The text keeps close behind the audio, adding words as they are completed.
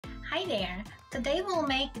Hi there! Today we'll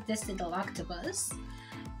make this little octopus.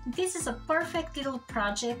 This is a perfect little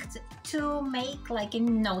project to make like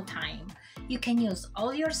in no time. You can use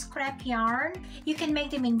all your scrap yarn. You can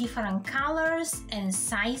make them in different colors and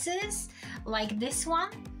sizes, like this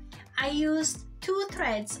one. I used 2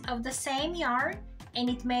 threads of the same yarn and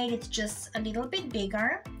it made it just a little bit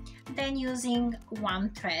bigger than using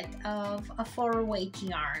 1 thread of a 4-weight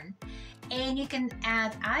yarn. And you can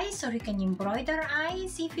add eyes or you can embroider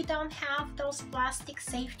eyes if you don't have those plastic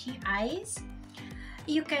safety eyes.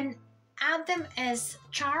 You can add them as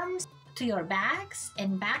charms to your bags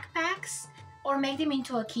and backpacks or make them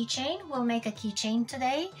into a keychain. We'll make a keychain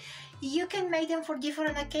today. You can make them for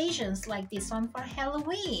different occasions, like this one for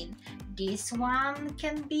Halloween. This one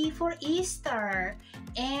can be for Easter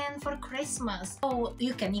and for Christmas. So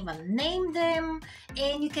you can even name them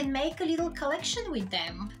and you can make a little collection with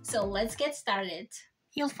them. So let's get started.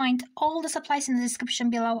 You'll find all the supplies in the description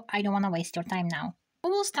below. I don't want to waste your time now. We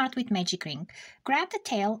will start with magic ring. Grab the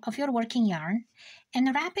tail of your working yarn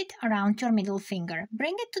and wrap it around your middle finger.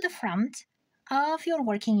 Bring it to the front of your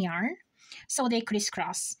working yarn so they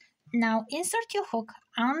crisscross. Now insert your hook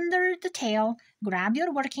under the tail, grab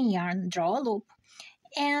your working yarn, draw a loop,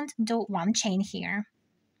 and do 1 chain here.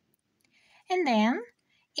 And then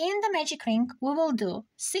in the magic ring we will do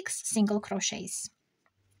 6 single crochets.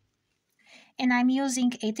 And I'm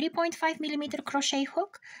using a 3.5mm crochet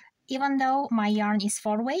hook, even though my yarn is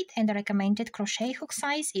 4-weight and the recommended crochet hook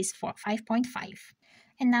size is 5.5.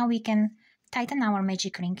 And now we can tighten our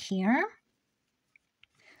magic ring here.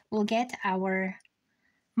 We'll get our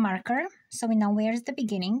marker so we know where's the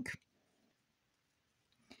beginning.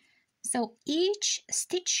 So each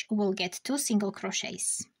stitch will get 2 single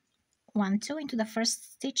crochets. 1, 2 into the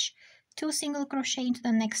first stitch, 2 single crochet into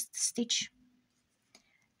the next stitch,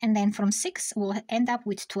 and then from 6 we'll end up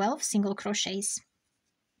with 12 single crochets.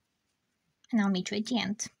 And I'll meet you at the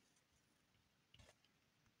end.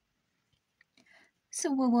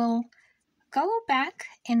 So we will go back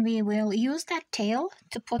and we will use that tail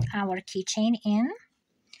to put our keychain in.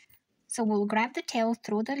 So we'll grab the tail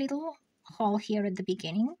through the little hole here at the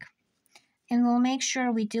beginning, and we'll make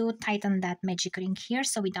sure we do tighten that magic ring here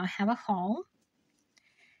so we don't have a hole,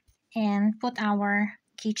 and put our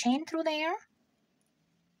keychain through there,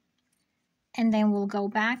 and then we'll go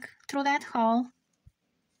back through that hole,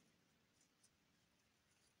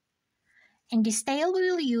 and this tail we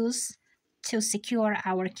will use to secure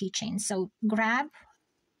our keychain. So grab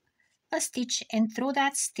a stitch and through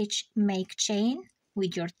that stitch make chain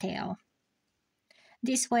with your tail.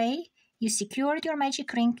 This way you secured your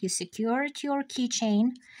magic ring, you secured your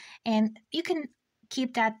keychain, and you can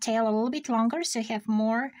keep that tail a little bit longer so you have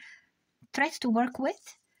more thread to work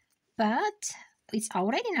with, but it's all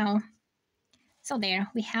ready now. So there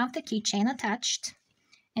we have the keychain attached,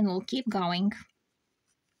 and we'll keep going.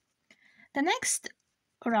 The next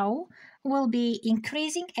row will be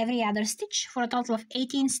increasing every other stitch for a total of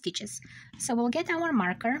 18 stitches. So we'll get our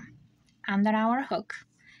marker under our hook,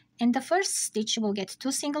 and the first stitch will get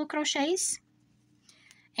 2 single crochets,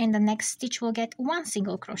 and the next stitch will get 1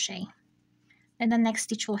 single crochet. Then the next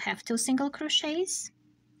stitch will have 2 single crochets,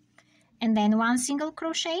 and then 1 single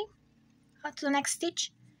crochet to the next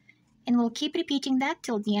stitch, and we'll keep repeating that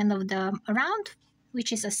till the end of the round,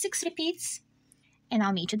 which is a 6 repeats, and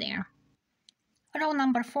I'll meet you there. Row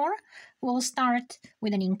number 4, we'll start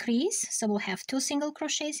with an increase, so we'll have 2 single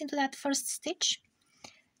crochets into that first stitch,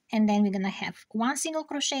 and then we're gonna have 1 single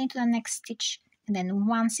crochet into the next stitch, and then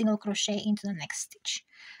 1 single crochet into the next stitch.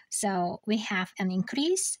 So we have an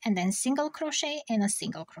increase and then single crochet and a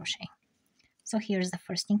single crochet. So here's the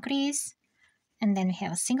first increase, and then we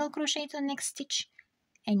have a single crochet to the next stitch,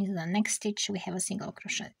 and into the next stitch we have a single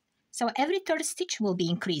crochet. So every 3rd stitch will be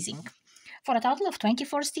increasing for a total of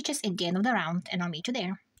 24 stitches at the end of the round, and I'll meet you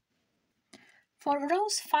there. For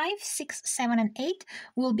rows 5, 6, 7, and 8,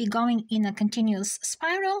 we'll be going in a continuous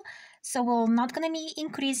spiral, so we're not going to be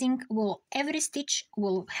increasing. Every stitch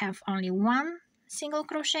will have only 1 single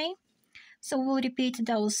crochet, so we'll repeat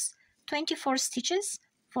those 24 stitches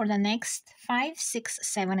for the next 5, 6,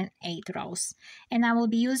 7, and 8 rows. And I will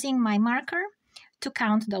be using my marker to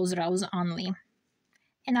count those rows only.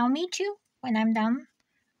 And I'll meet you when I'm done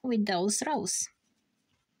with those rows.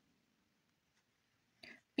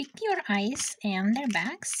 Pick your eyes and their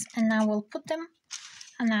backs, and now we'll put them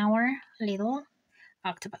on our little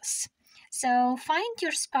octopus. So find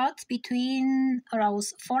your spot between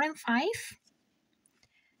rows 4 and 5,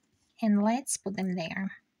 and let's put them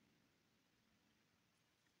there.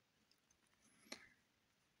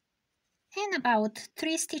 And about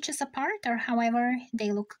 3 stitches apart, or however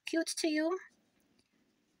they look cute to you,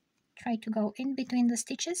 Try to go in between the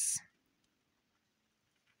stitches.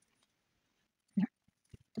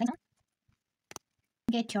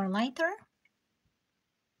 Get your lighter.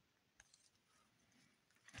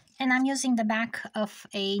 And I'm using the back of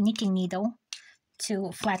a knitting needle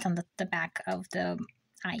to flatten the back of the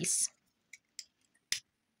eyes.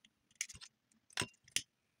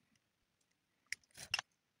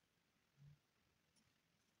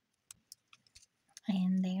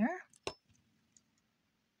 And there.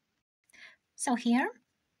 So here,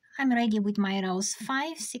 I'm ready with my rows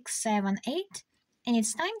 5, 6, 7, 8, and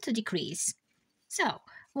it's time to decrease. So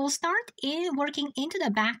we'll start working into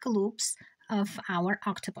the back loops of our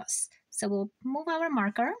octopus. So we'll move our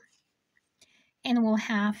marker, and we'll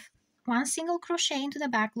have one single crochet into the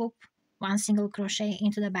back loop, one single crochet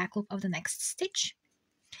into the back loop of the next stitch,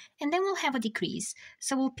 and then we'll have a decrease.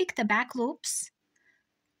 So we'll pick the back loops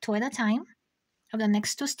 2 at a time of the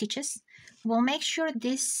next 2 stitches. We'll make sure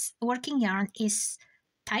this working yarn is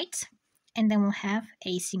tight, and then we'll have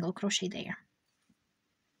a single crochet there.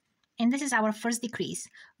 And this is our first decrease.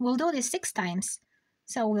 We'll do this 6 times.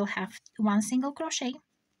 So we'll have one single crochet,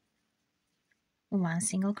 one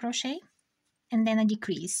single crochet, and then a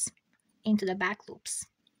decrease into the back loops.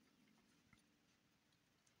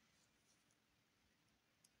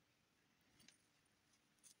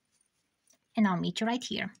 And I'll meet you right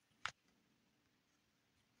here.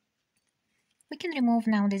 We can remove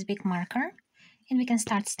now this big marker, and we can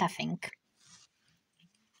start stuffing.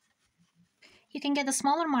 You can get a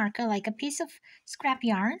smaller marker, like a piece of scrap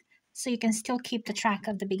yarn, so you can still keep the track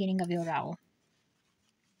of the beginning of your row.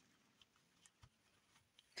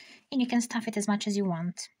 And you can stuff it as much as you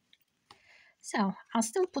want. So I'll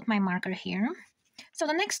still put my marker here. So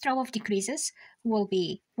the next row of decreases will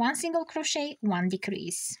be one single crochet, one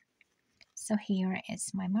decrease. So here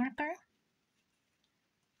is my marker.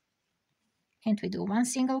 And we do one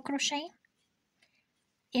single crochet.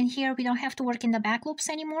 In here we don't have to work in the back loops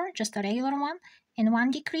anymore, just a regular one, and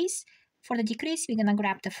one decrease. For the decrease, we're gonna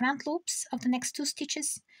grab the front loops of the next 2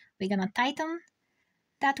 stitches. We're gonna tighten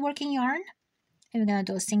that working yarn, and we're gonna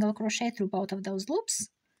do a single crochet through both of those loops,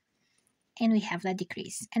 and we have that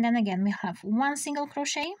decrease. And then again, we have one single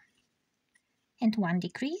crochet and one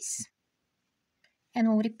decrease, and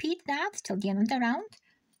we'll repeat that till the end of the round.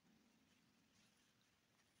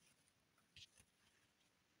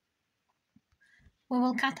 We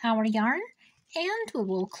will cut our yarn, and we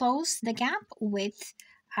will close the gap with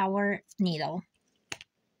our needle.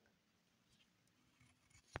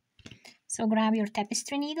 So grab your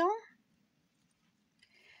tapestry needle,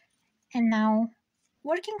 and now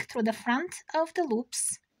working through the front of the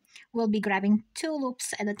loops, we'll be grabbing 2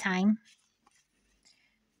 loops at a time,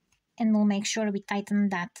 and we'll make sure we tighten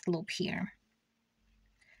that loop here.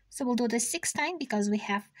 So we'll do this 6 times because we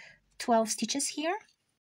have 12 stitches here.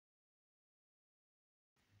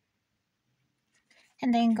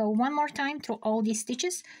 And then go one more time through all these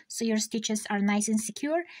stitches so your stitches are nice and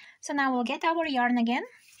secure. So now we'll get our yarn again,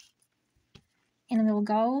 and we'll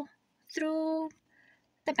go through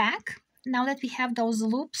the back. Now that we have those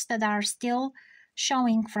loops that are still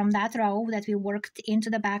showing from that row that we worked into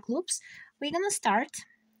the back loops, we're gonna start,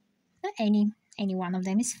 any one of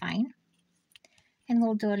them is fine, and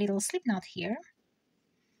we'll do a little slip knot here.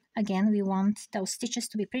 Again, we want those stitches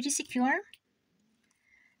to be pretty secure.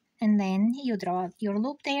 And then you draw your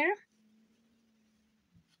loop there,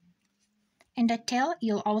 and the tail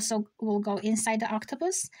will go inside the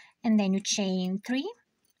octopus, and then you chain 3.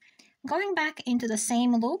 Going back into the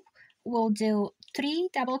same loop, we'll do 3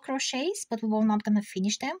 double crochets, but we're not going to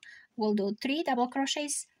finish them. We'll do 3 double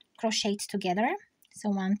crochets crocheted together. So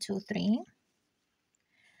 1, 2, 3.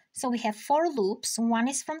 So we have 4 loops. 1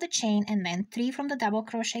 is from the chain, and then 3 from the double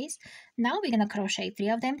crochets. Now we're going to crochet 3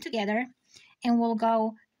 of them together, and we'll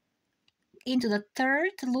go into the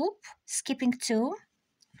 3rd loop, skipping 2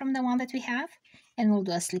 from the one that we have, and we'll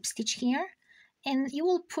do a slip stitch here, and you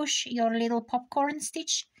will push your little popcorn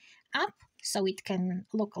stitch up so it can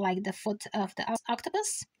look like the foot of the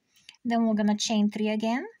octopus. Then we're gonna chain 3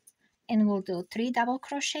 again, and we'll do 3 double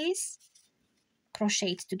crochets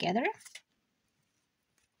crocheted together.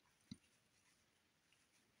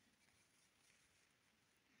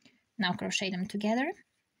 Now crochet them together,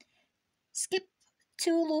 skip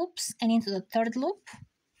 2 loops, and into the 3rd loop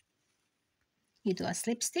you do a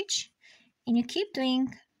slip stitch, and you keep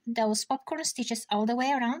doing those popcorn stitches all the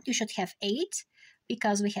way around. You should have 8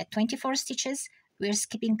 because we had 24 stitches. We're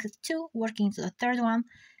skipping 2, working to the 3rd one.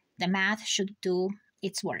 The math should do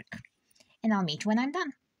its work, and I'll meet you when I'm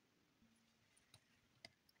done.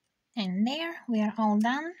 And there, we are all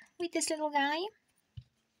done with this little guy.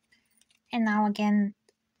 And now again,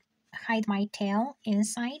 hide my tail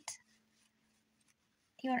inside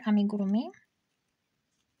your amigurumi.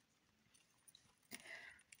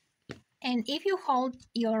 And if you hold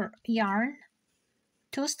your yarn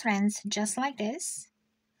 2 strands just like this,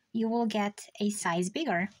 you will get a size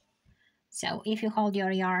bigger. So if you hold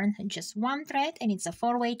your yarn just 1 thread and it's a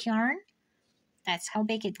 4-weight yarn, that's how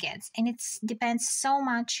big it gets. And it depends so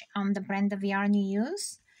much on the brand of yarn you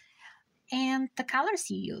use and the colors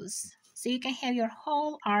you use. So you can have your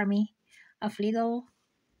whole army of little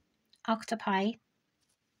octopi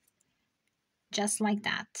just like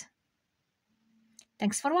that.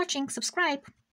 Thanks for watching. Subscribe.